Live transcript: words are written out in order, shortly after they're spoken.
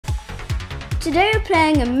Today we're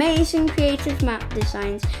playing amazing creative map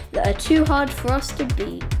designs that are too hard for us to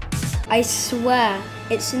beat. I swear,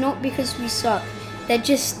 it's not because we suck, they're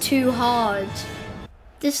just too hard.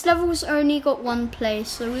 This level's only got one place,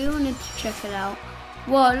 so we wanted to check it out.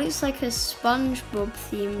 Whoa, it looks like a SpongeBob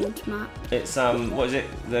themed map. It's what is it?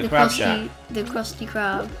 The Crab Shack. The Krusty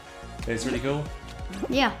Krab. It's really cool.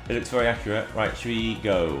 Yeah. It looks very accurate. Right, should we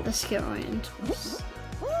go? Let's get right into this.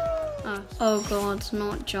 Oh god,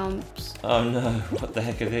 not jumps. Oh no, what the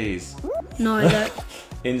heck are these? No, that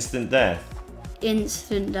Instant death.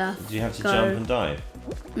 instant death. Do you have to jump and dive?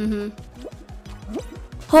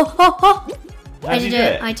 Ho ho ho! How did you do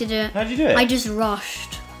it? I did it. How did you do it? I just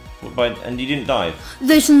rushed. And you didn't dive?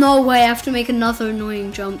 There's no way I have to make another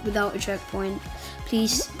annoying jump without a checkpoint.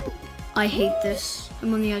 Please. I hate this.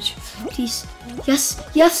 I'm on the edge. Please. Yes,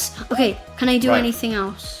 yes! Okay, can I do anything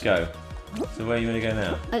else? Go. So where are you going to go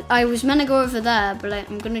now? I was meant to go over there, but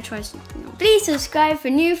I'm going to try something else. Please subscribe for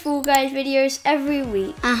new Fall Guys videos every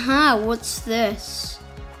week. Aha, what's this?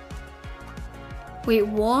 Wait,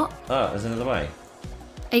 what? Oh, there's another way.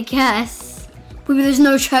 I guess. Wait, but there's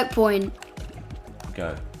no checkpoint.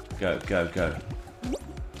 Go. Go, go, go.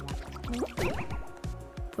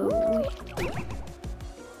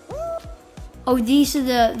 Oh, these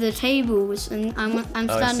are the tables, and I'm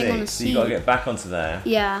standing on a seat. So you got to get back onto there.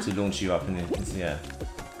 Yeah. To launch you up into the air.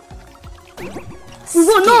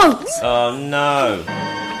 What? No! Oh no!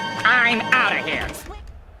 I'm out of here.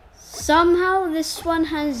 Somehow this one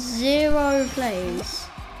has 0 plays.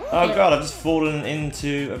 Oh god, I've just fallen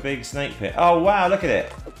into a big snake pit. Oh wow, look at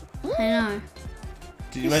it. I know.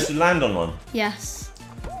 Did you manage to land on one? Yes.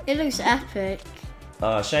 It looks epic.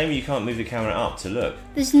 Shame you can't move the camera up to look.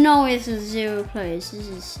 There's no way this is 0 plays. This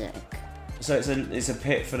is sick. So it's a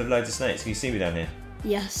pit full of loads of snakes. Can you see me down here?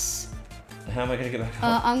 Yes. How am I going to get back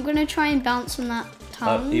up? I'm going to try and bounce on that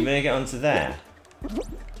tongue. You're going to get onto there?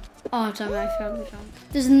 Oh, damn it, I failed the jump.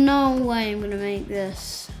 There's no way I'm going to make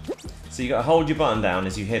this. So you got to hold your button down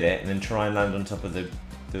as you hit it and then try and land on top of the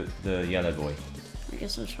yellow boy. I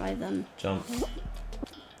guess I'll try then. Jump.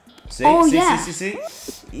 See? Oh, see, yeah. see?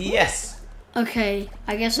 Yes! Okay,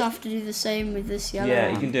 I guess I have to do the same with this yellow Yeah,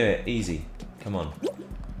 one. you can do it. Easy. Come on.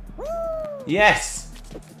 Yes!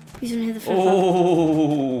 He's gonna hit the flipper.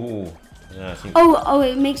 Oh! Yeah, I think Oh,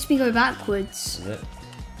 it makes me go backwards. is it?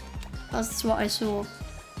 That's what I saw.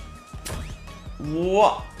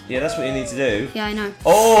 What? Yeah, that's what you need to do. Yeah, I know.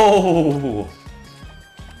 Oh!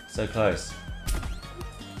 So close.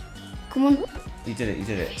 Come on. You did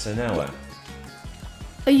it. So now what?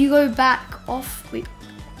 Oh, you go back off. Wait,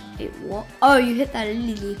 what? Oh, you hit that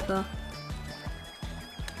lily leaper.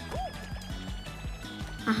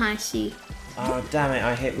 I see. Oh, damn it,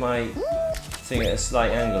 I hit my thing at a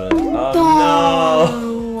slight angle.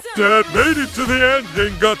 Oh, no! Dad made it to the end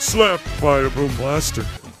and got slapped by a boom blaster.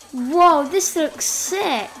 Whoa, this looks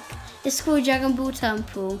sick. It's called Dragon Ball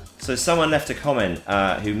Temple. So someone left a comment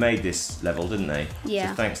who made this level, didn't they?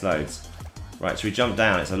 Yeah. So thanks loads. Right, should we jump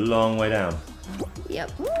down? It's a long way down.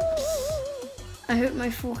 Yep. I hope my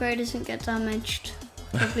Fall Guy doesn't get damaged.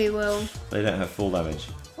 Probably will. They don't have full damage.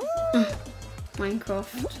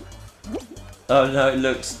 Minecraft. Oh no, it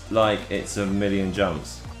looks like it's a million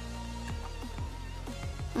jumps.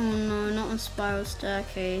 Oh no, not a spiral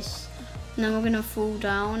staircase. And then we're gonna fall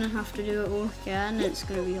down and have to do it all again. It's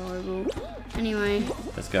gonna be horrible. Anyway.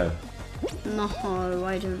 Let's go. No,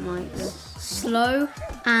 I don't like this. Slow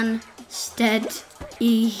and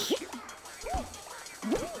steady.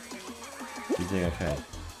 You're doing okay.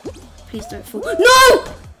 Please don't fall.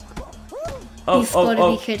 No! Oh, You've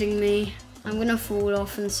gotta be kidding me. I'm gonna fall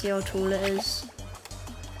off and see how tall it is.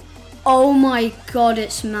 Oh my god,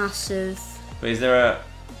 it's massive. But is there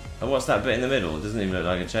what's that bit in the middle? It doesn't even look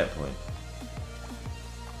like a checkpoint.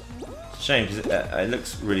 It's a shame, because it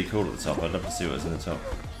looks really cool at the top. I'd love to see what's in the top.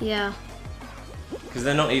 Yeah. Because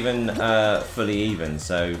they're not even fully even,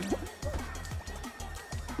 so...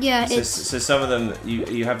 Yeah, so some of them,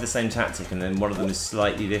 you have the same tactic, and then one of them is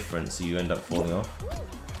slightly different, so you end up falling off.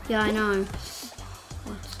 Yeah, I know.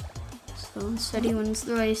 What? Slow and steady wins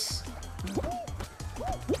the race.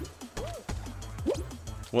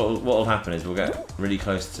 What will happen is we'll get really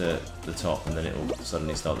close to the top, and then it will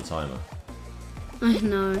suddenly start the timer. I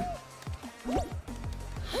know.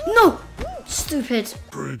 No! Stupid.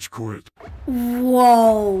 Rage quit.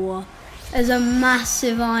 Whoa! There's a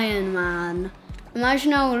massive Iron Man.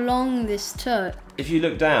 Imagine how long this took. If you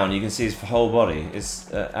look down, you can see his whole body.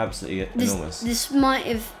 It's absolutely enormous. This might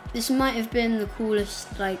have been the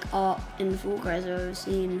coolest like art in Fall Guys I've ever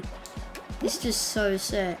seen. It's just so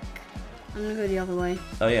sick. I'm gonna go the other way.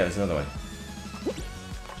 Oh yeah, there's another way.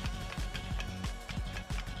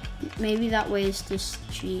 maybe that way is just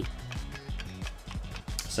cheap.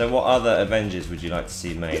 So what other Avengers would you like to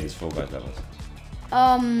see made as Fall Guys levels?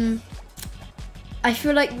 I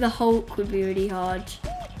feel like the Hulk would be really hard.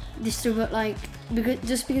 Just to put like,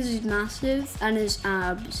 just because he's massive and his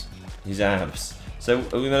abs. His abs. So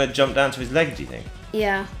are we going to jump down to his leg, do you think?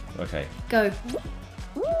 Yeah. Okay. Go.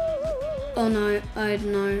 Oh no,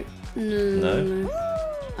 no. No.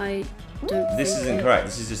 I don't This think isn't correct,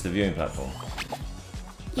 this is just the viewing platform.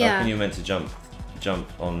 Yeah. How can you meant to jump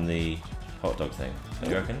on the hot dog thing?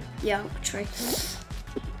 You reckon? Yeah, I'll try.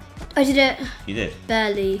 I did it. You did?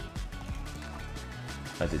 Barely.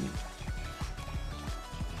 I didn't.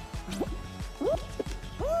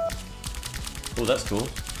 Oh, that's cool.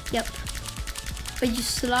 Yep. But you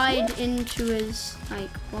slide into his like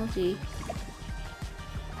body.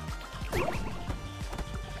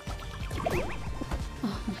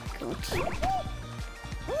 Oh my god.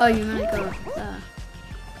 Oh, you wanna go up there?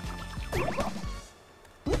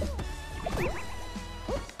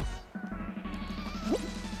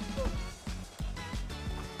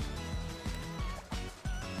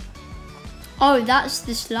 Oh, that's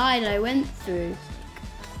the slide I went through.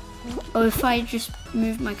 Oh, if I just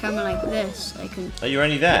move my camera like this, I can... Oh, you're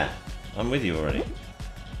only there? I'm with you already.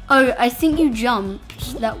 Oh, I think you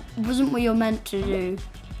jumped. That wasn't what you're meant to do.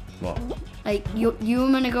 What? Like, you were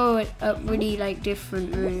meant to go a really, like,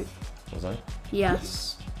 different route. Was I?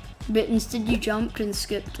 Yes. But instead you jumped and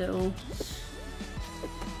skipped it all.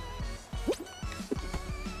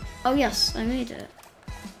 Oh yes, I made it.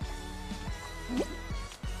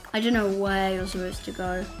 I don't know where you're supposed to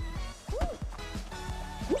go.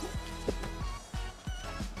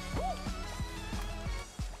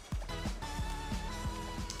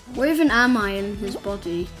 Where even am I in his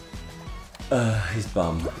body? His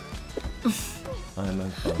bum. Iron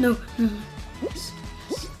Man's bum. No. Yes.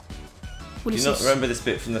 What Do is you not this? remember this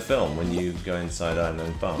bit from the film when you go inside Iron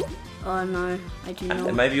Man's bum? Oh no, I do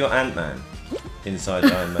not. Maybe you're Ant-Man inside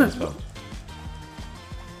Iron Man's bum.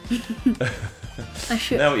 I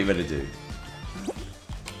should. Now what you better do?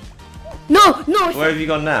 No. Where have you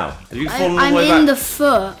gone now? Have you fallen all I'm the way in back? the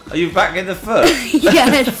foot. Are you back in the foot?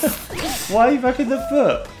 Yes. Why are you back in the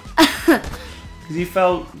foot? Because you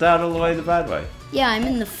fell down all the way the bad way. Yeah, I'm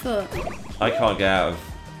in the foot. I can't get out of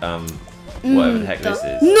whatever the heck this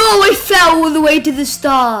is. No, I fell all the way to the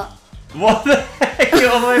start. What the heck?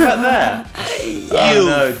 You're all the way back there? Oh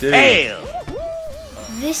no, dude. Fail!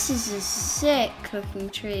 This is a sick looking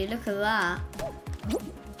tree. Look at that.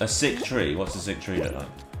 A sick tree? What's a sick tree look like?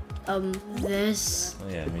 This. Oh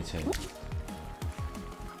yeah, me too.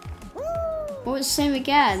 Oh, it's the same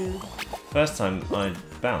again. First time I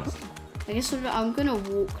bounced. I guess I'm gonna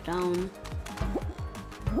walk down.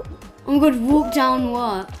 Oh my god, walk down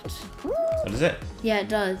worked. So does it? Yeah, it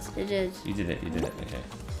does. It is. You did it, okay.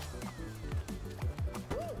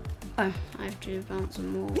 Oh, I have to bounce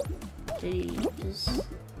some more. Jesus.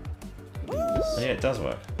 Oh yeah, it does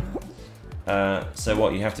work. So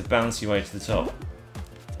what, you have to bounce your way to the top?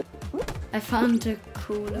 I found a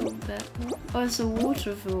cool little bit. Oh, it's a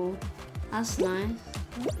waterfall. That's nice.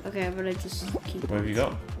 Okay, but I just keep. Where have you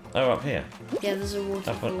got? Oh, up here. Yeah, there's a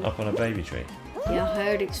waterfall. Up on a baby tree. Yeah, I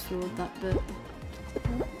already explored that bit.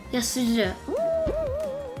 Yes, I did it.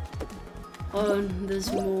 Oh, and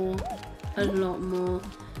there's more. A lot more.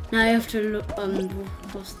 Now I have to look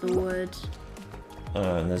across the wood.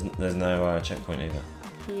 Oh, and there's no checkpoint either.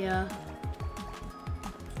 Yeah.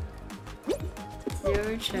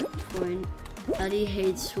 0 checkpoint. Daddy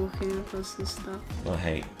hates walking across this stuff. I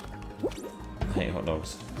hate hot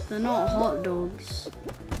dogs. They're not hot dogs.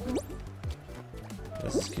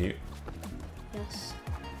 This is cute. Yes.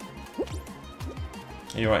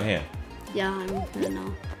 Are you right here? Yeah, I'm here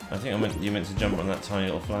now. I think you meant to jump on that tiny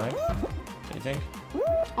little flag. Don't you think?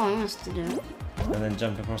 Oh, I must have done it. And then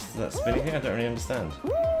jump across to that spinning thing? I don't really understand.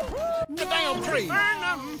 The damn tree! Burn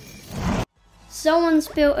them! Someone's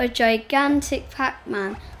built a gigantic Pac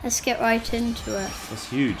Man. Let's get right into it. It's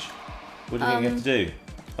huge. What do you think you have to do?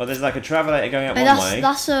 Oh, there's like a travelator going up one way.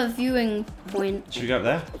 That's a viewing point. Should we go up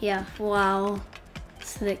there? Yeah, wow.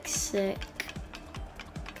 This looks sick.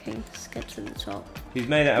 Okay, let's get to the top. He's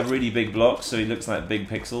made out of really big blocks, so he looks like big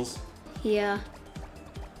pixels. Yeah,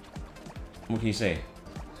 What can you see?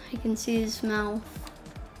 I can see his mouth.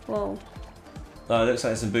 Whoa. Oh, it looks like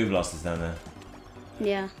there's some boom blasters down there.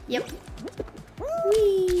 Yeah, yep.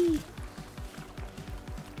 Whee!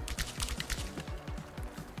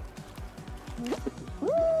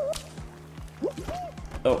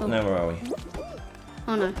 Oh, now where are we?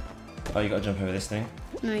 Oh no. Oh, you gotta jump over this thing?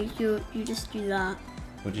 No, you just do that.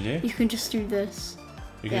 What'd you do? You can just do this.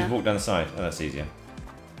 You can yeah. just walk down the side. Oh, that's easier.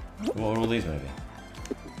 What are all these maybe?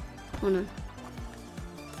 Oh no.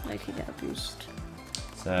 I could get a boost.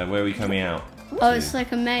 So where are we coming out? Oh, it's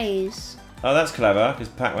like a maze. Oh, that's clever, because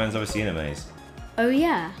Pac Man's obviously in a maze. Oh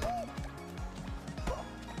yeah.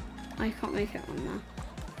 I can't make it on there.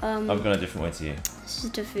 I've gone a different way to you. This is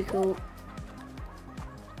difficult.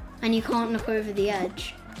 And you can't look over the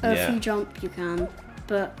edge. Oh, Yeah. if you jump, you can,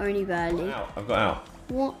 but only barely. Out. I've got out.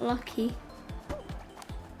 What lucky.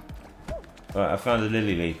 Right, I found a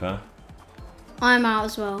lily leaper. I'm out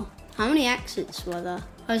as well. How many exits were there?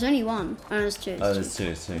 Oh, there's only one. Oh, there's two. Oh, there's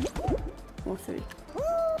two. Or three.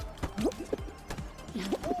 Yeah.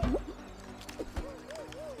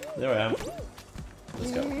 There I am.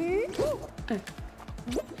 Let's go. Oh.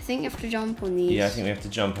 I think you have to jump on these. Yeah, I think we have to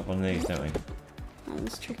jump up on these, don't we? That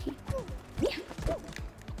was tricky.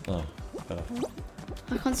 Oh, fell off.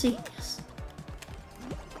 I can't see. Yes.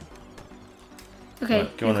 Okay,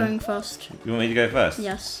 Right, go you're on then. going first. You want me to go first?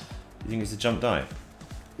 Yes, You think it's a jump dive?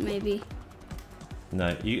 maybe.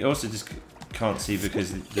 No, you also just can't see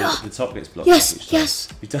because the top gets blocked. Yes, each time. yes,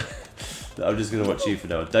 You don't, I'm just going to watch you for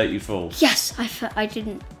now. Don't you fall. yes. I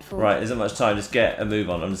didn't fall. Right, isn't much time. Just get a move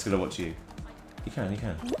on. I'm just going to watch you. You can.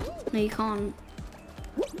 No, you can't.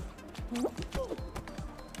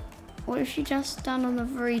 What if you just stand on the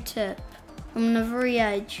very tip, on the very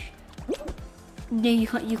edge? No, you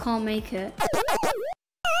can't. You can't make it.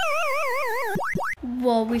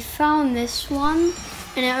 Well, we found this one,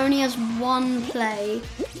 and it only has one play.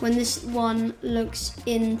 When this one looks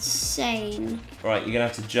insane. Right, you're going to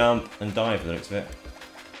have to jump and dive for the looks of it.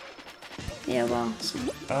 Yeah, well, it's big.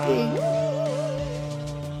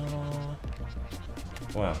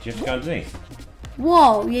 Wow, do you have to go underneath?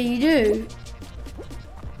 Whoa, yeah, you do.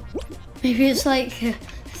 Maybe it's like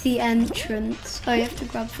the entrance. Oh, you have to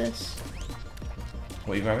grab this.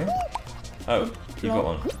 What are you grabbing? Oh, you've got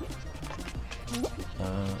one.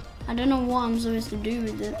 I don't know what I'm supposed to do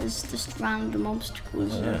with it. It's just random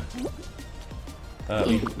obstacles. Yeah.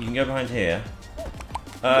 You can go behind here.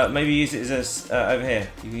 Maybe use it as a over here.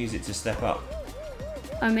 You can use it to step up.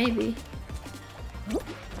 Oh, maybe. Yeah,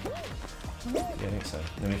 I think so.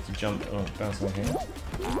 Then we have to jump. Oh, bounce over here.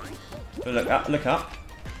 Oh, look up! Look up!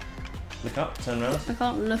 Look up! Turn around. I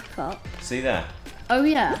can't look up. See there. Oh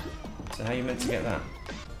yeah. So how are you meant to get that?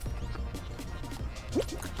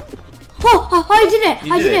 Oh, I did it!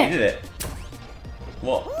 You I did did it. it! You did it.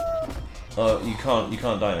 What? Oh, you can't. You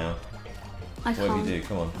can't die now. I Whatever can't. you do,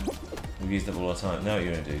 come on. We've used up all our time. Now what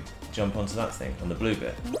you're gonna do? Jump onto that thing on the blue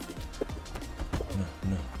bit.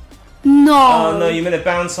 No. No! Oh no, you meant to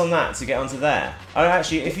bounce on that to get onto there. Oh,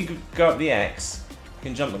 actually, if you could go up the X, you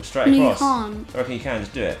can jump up straight No, you across. can't. I reckon you can.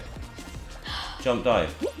 Just do it. Jump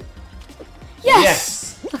dive.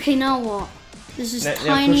 Yes! Okay, now what? This is Push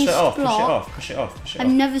tiniest that off. block. Push it off. I've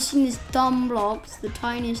never seen this dumb block. It's the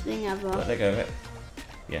tiniest thing ever. Let go of it.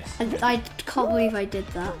 Yes. I can't believe I did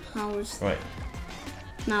that. How was Right.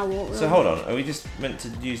 now what? So hold on. Are we just meant to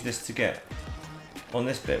use this to get on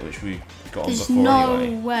this bit, which we got on There's before no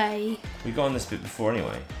anyway? way. We got on this bit before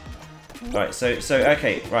anyway. Right. So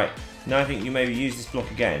okay. Right. Now I think you maybe use this block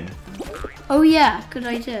again. Oh yeah, good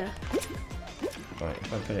idea. Right.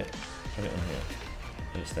 If I put it on here.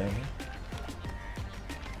 Will it stay on here?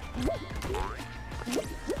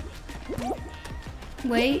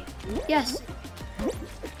 Wait. Yes.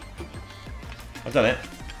 I've done it.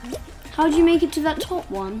 How did you make it to that top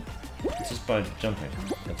one? Just by jumping.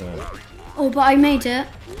 I don't know. Oh, but I made it.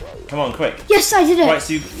 Come on, quick. Yes, I did it. Right,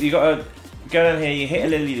 so you got to go down here, you hit a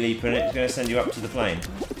lily leaper and it's going to send you up to the plane.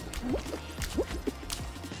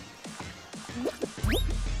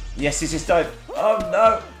 Yes, just dive. Oh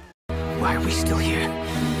no! Why are we still here?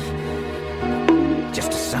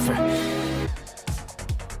 Just to suffer?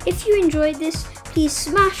 If you enjoyed this, please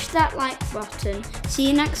smash that like button. See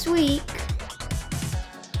you next week.